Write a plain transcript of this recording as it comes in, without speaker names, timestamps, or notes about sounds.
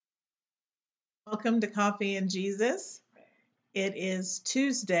Welcome to Coffee and Jesus. It is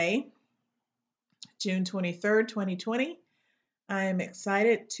Tuesday, June 23rd, 2020. I am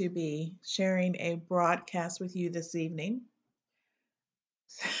excited to be sharing a broadcast with you this evening.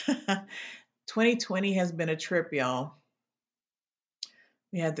 2020 has been a trip, y'all.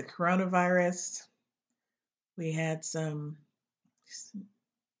 We had the coronavirus, we had some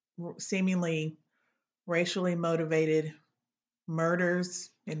seemingly racially motivated murders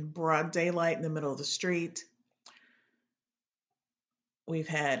in broad daylight in the middle of the street. We've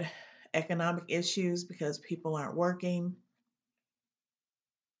had economic issues because people aren't working.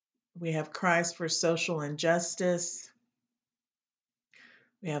 We have cries for social injustice.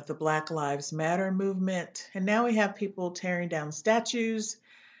 We have the Black Lives Matter movement. And now we have people tearing down statues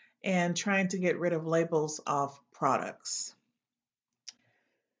and trying to get rid of labels off products.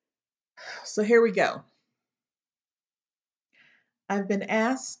 So here we go. I've been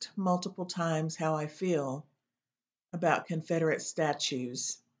asked multiple times how I feel about Confederate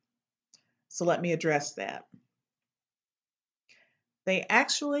statues. So let me address that. They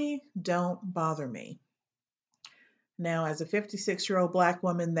actually don't bother me. Now, as a 56-year-old Black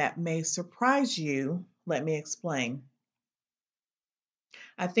woman, that may surprise you. Let me explain.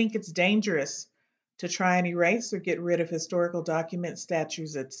 I think it's dangerous to try and erase or get rid of historical documents,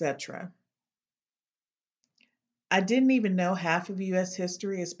 statues, etc. I didn't even know half of US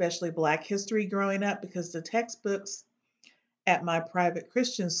history, especially Black history, growing up because the textbooks at my private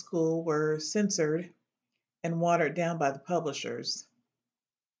Christian school were censored and watered down by the publishers.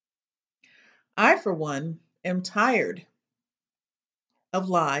 I, for one, am tired of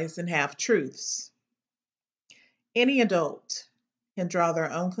lies and half truths. Any adult can draw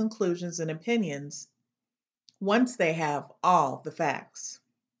their own conclusions and opinions once they have all the facts.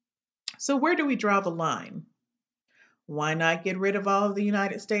 So, where do we draw the line? Why not get rid of all of the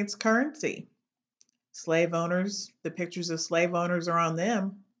United States currency? Slave owners, the pictures of slave owners are on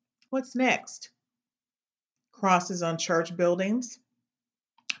them. What's next? Crosses on church buildings,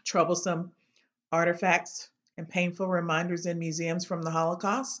 troublesome artifacts, and painful reminders in museums from the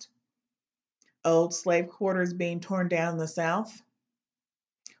Holocaust, old slave quarters being torn down in the South.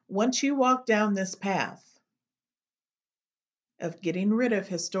 Once you walk down this path of getting rid of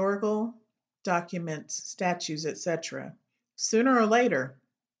historical documents, statues, etc., sooner or later,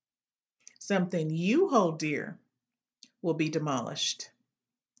 something you hold dear will be demolished.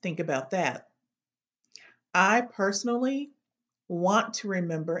 Think about that. I personally want to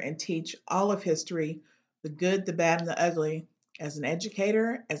remember and teach all of history, the good, the bad, and the ugly, as an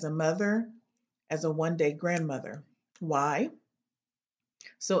educator, as a mother, as a one-day grandmother. Why?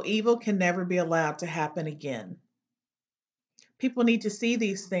 So evil can never be allowed to happen again. People need to see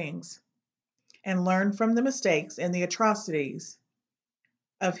these things and learn from the mistakes and the atrocities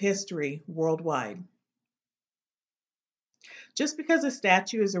of history worldwide. Just because a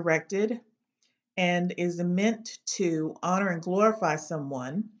statue is erected and is meant to honor and glorify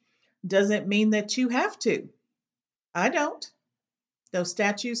someone doesn't mean that you have to. I don't. Those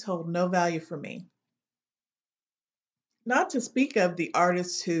statues hold no value for me. Not to speak of the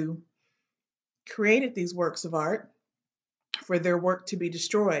artists who created these works of art for their work to be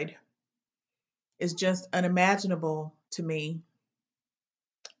destroyed is just unimaginable to me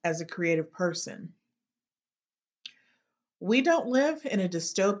as a creative person. We don't live in a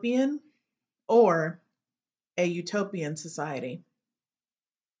dystopian or a utopian society.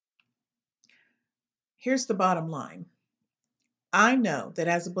 Here's the bottom line. I know that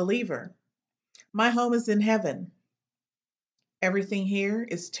as a believer, my home is in heaven. Everything here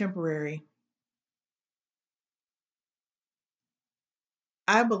is temporary.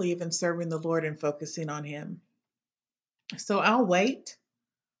 I believe in serving the Lord and focusing on Him. So I'll wait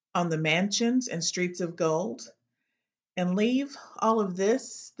on the mansions and streets of gold and leave all of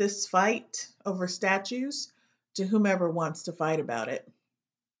this fight over statues, to whomever wants to fight about it.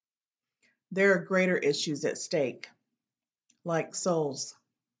 There are greater issues at stake, like souls.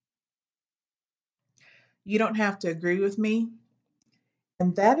 You don't have to agree with me,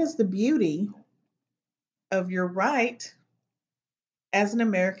 and that is the beauty of your right as an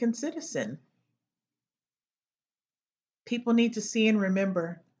American citizen. People need to see and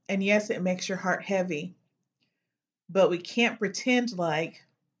remember, and yes, it makes your heart heavy, but we can't pretend like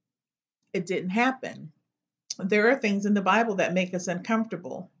it didn't happen. There are things in the Bible that make us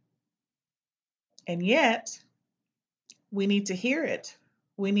uncomfortable, and yet we need to hear it.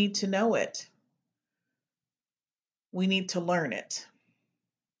 We need to know it. We need to learn it.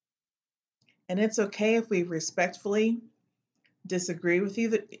 And it's okay if we respectfully disagree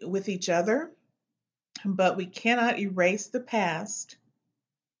with each other, but we cannot erase the past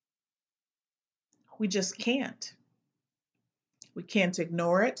We just can't. We can't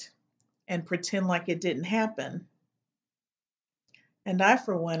ignore it and pretend like it didn't happen. And I,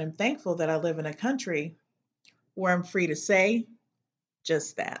 for one, am thankful that I live in a country where I'm free to say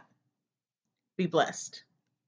just that. Be blessed.